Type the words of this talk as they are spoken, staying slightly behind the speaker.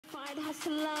side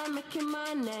hustler, making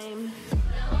my name.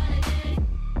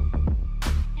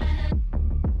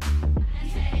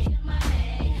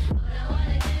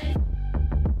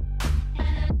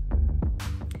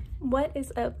 What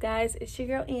is up, guys? It's your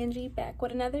girl Angie back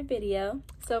with another video.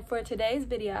 So for today's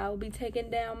video, I will be taking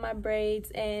down my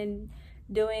braids and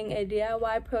doing a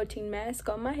DIY protein mask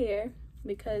on my hair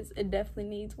because it definitely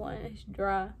needs one. It's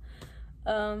dry.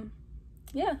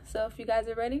 Yeah, so if you guys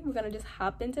are ready, we're gonna just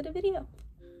hop into the video.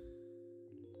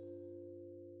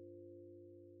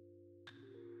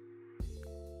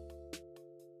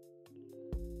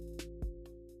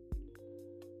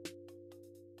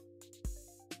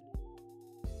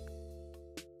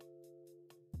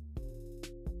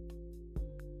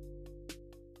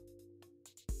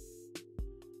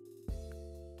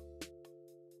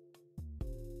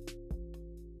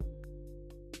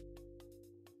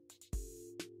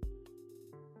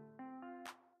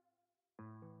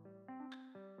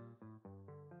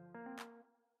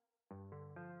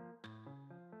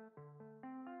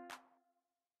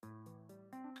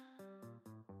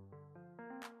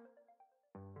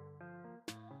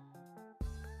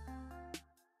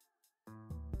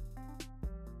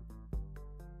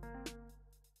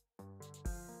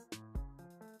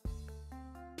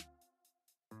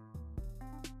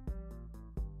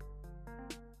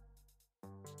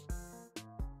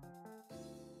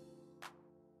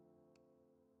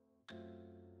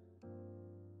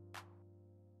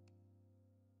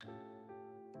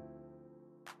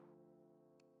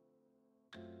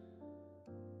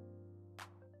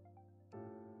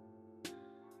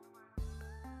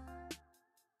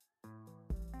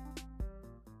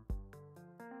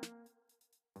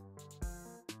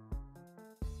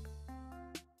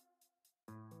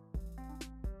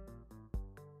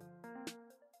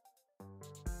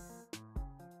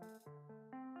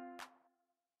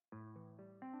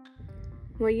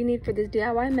 What you need for this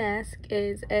DIY mask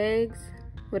is eggs,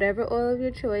 whatever oil of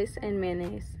your choice, and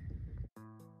mayonnaise.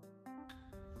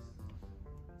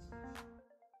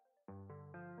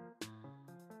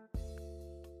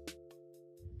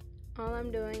 All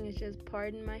I'm doing is just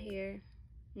parting my hair,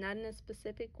 not in a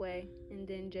specific way, and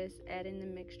then just adding the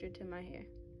mixture to my hair.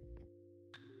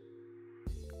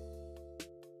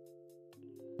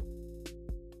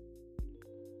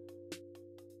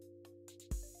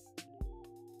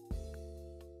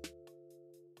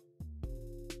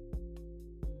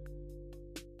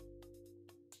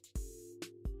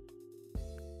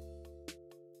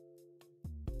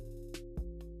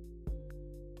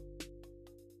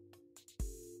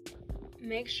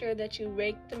 Make sure that you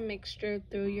rake the mixture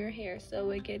through your hair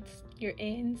so it gets your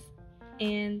ends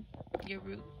and your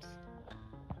roots.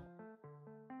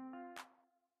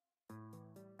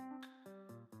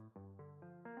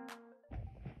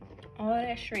 All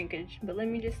that shrinkage, but let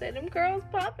me just say, them curls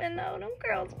popping though, them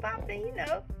curls popping, you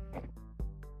know.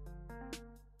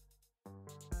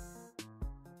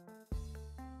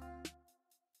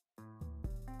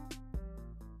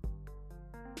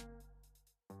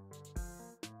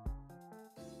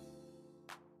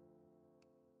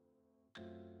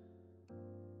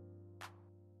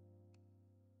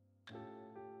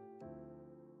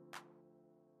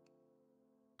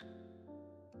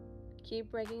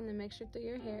 Keep raking the mixture through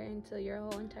your hair until your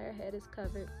whole entire head is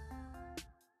covered.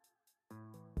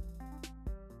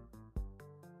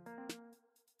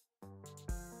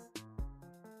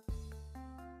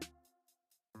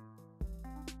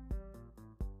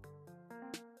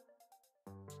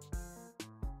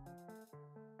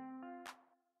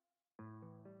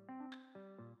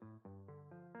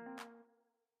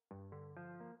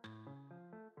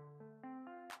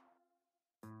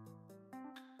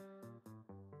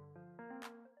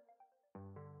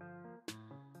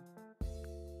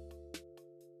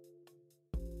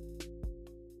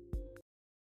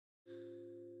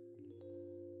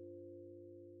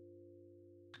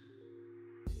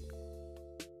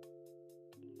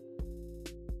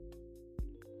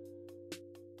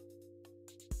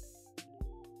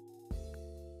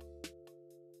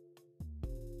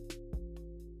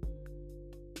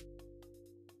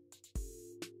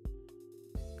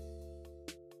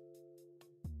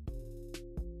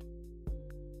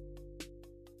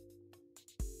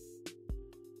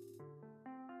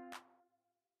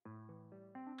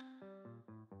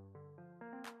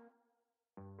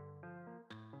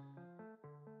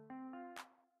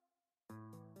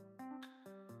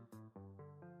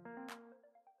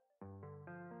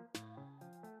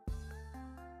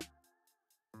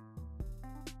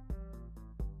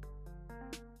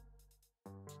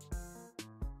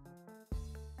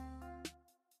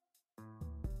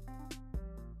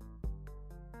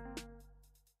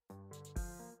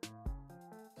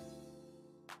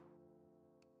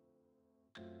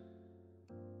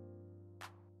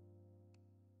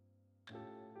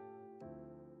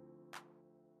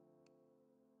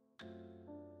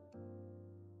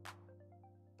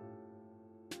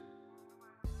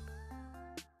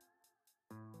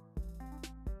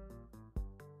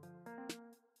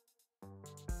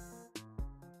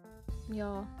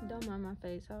 Y'all, don't mind my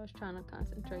face. I was trying to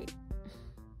concentrate.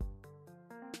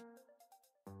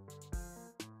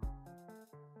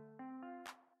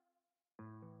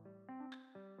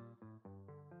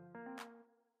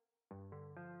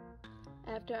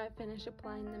 After I finished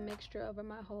applying the mixture over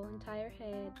my whole entire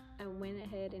head, I went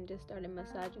ahead and just started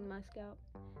massaging my scalp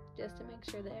just to make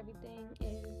sure that everything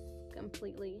is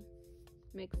completely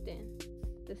mixed in.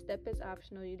 The step is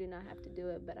optional. You do not have to do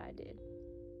it, but I did.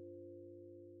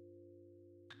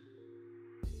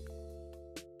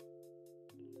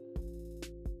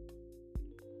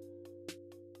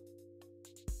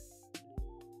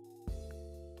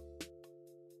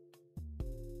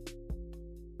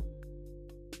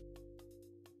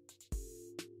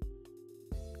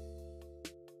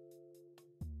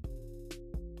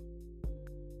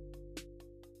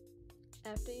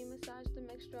 After you massage the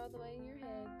mixture all the way in your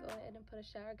head, go ahead and put a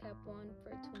shower cap on for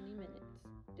 20 minutes.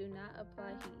 Do not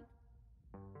apply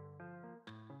heat.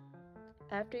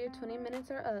 After your 20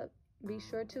 minutes are up, be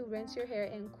sure to rinse your hair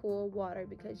in cool water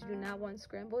because you do not want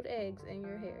scrambled eggs in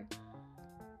your hair.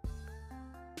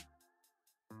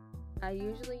 I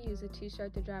usually use a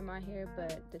t-shirt to dry my hair,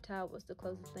 but the towel was the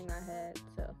closest thing I had,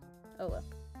 so oh well.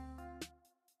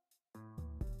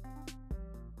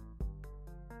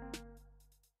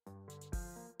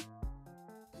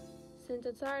 Since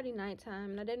it's already nighttime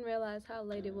and I didn't realize how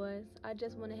late it was, I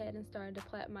just went ahead and started to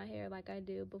plait my hair like I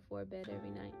do before bed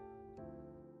every night.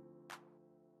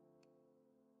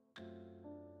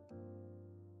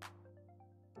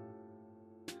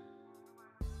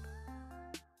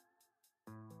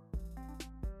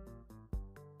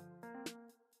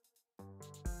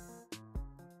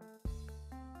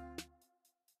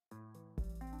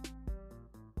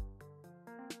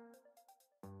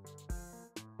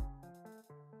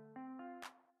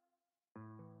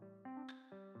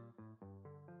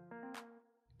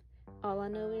 All I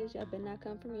know is y'all better not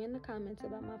come for me in the comments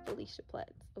about my Felicia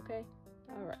plaits, okay?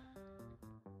 Alright.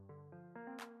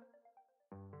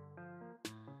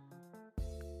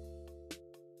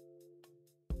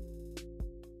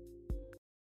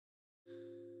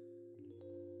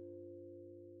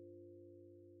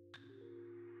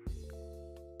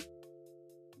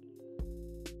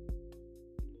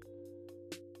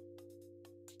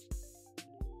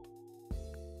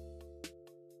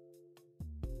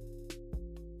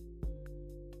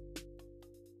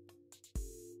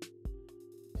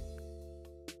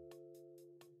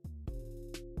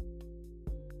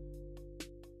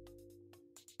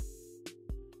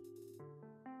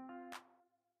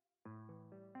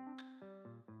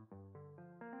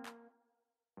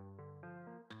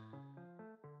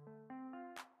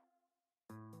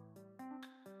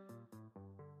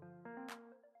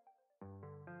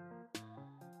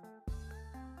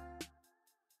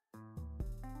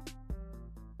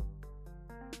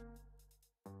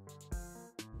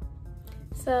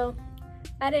 So,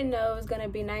 I didn't know it was going to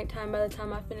be nighttime by the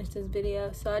time I finished this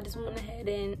video, so I just went ahead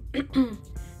and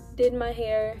did my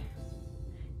hair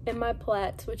and my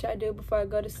plaits, which I do before I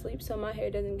go to sleep so my hair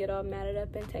doesn't get all matted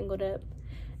up and tangled up.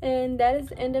 And that is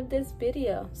the end of this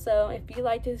video. So, if you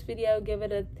like this video, give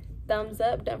it a thumbs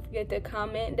up. Don't forget to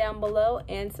comment down below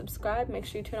and subscribe. Make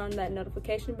sure you turn on that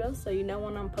notification bell so you know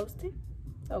when I'm posting.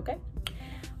 Okay?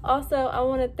 Also, I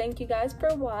want to thank you guys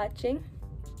for watching.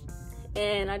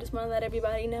 And I just want to let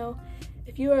everybody know,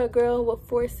 if you are a girl with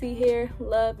 4C hair,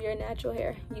 love your natural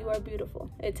hair. You are beautiful.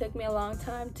 It took me a long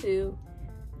time to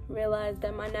realize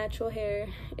that my natural hair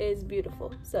is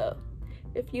beautiful. So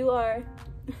if you are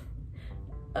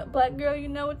a black girl, you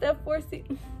know with that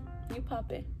 4C, you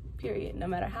pop it, period. No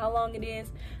matter how long it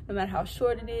is, no matter how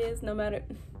short it is, no matter,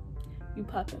 you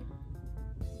pop it.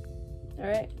 All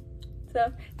right.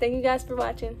 So thank you guys for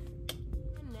watching.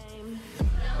 Name.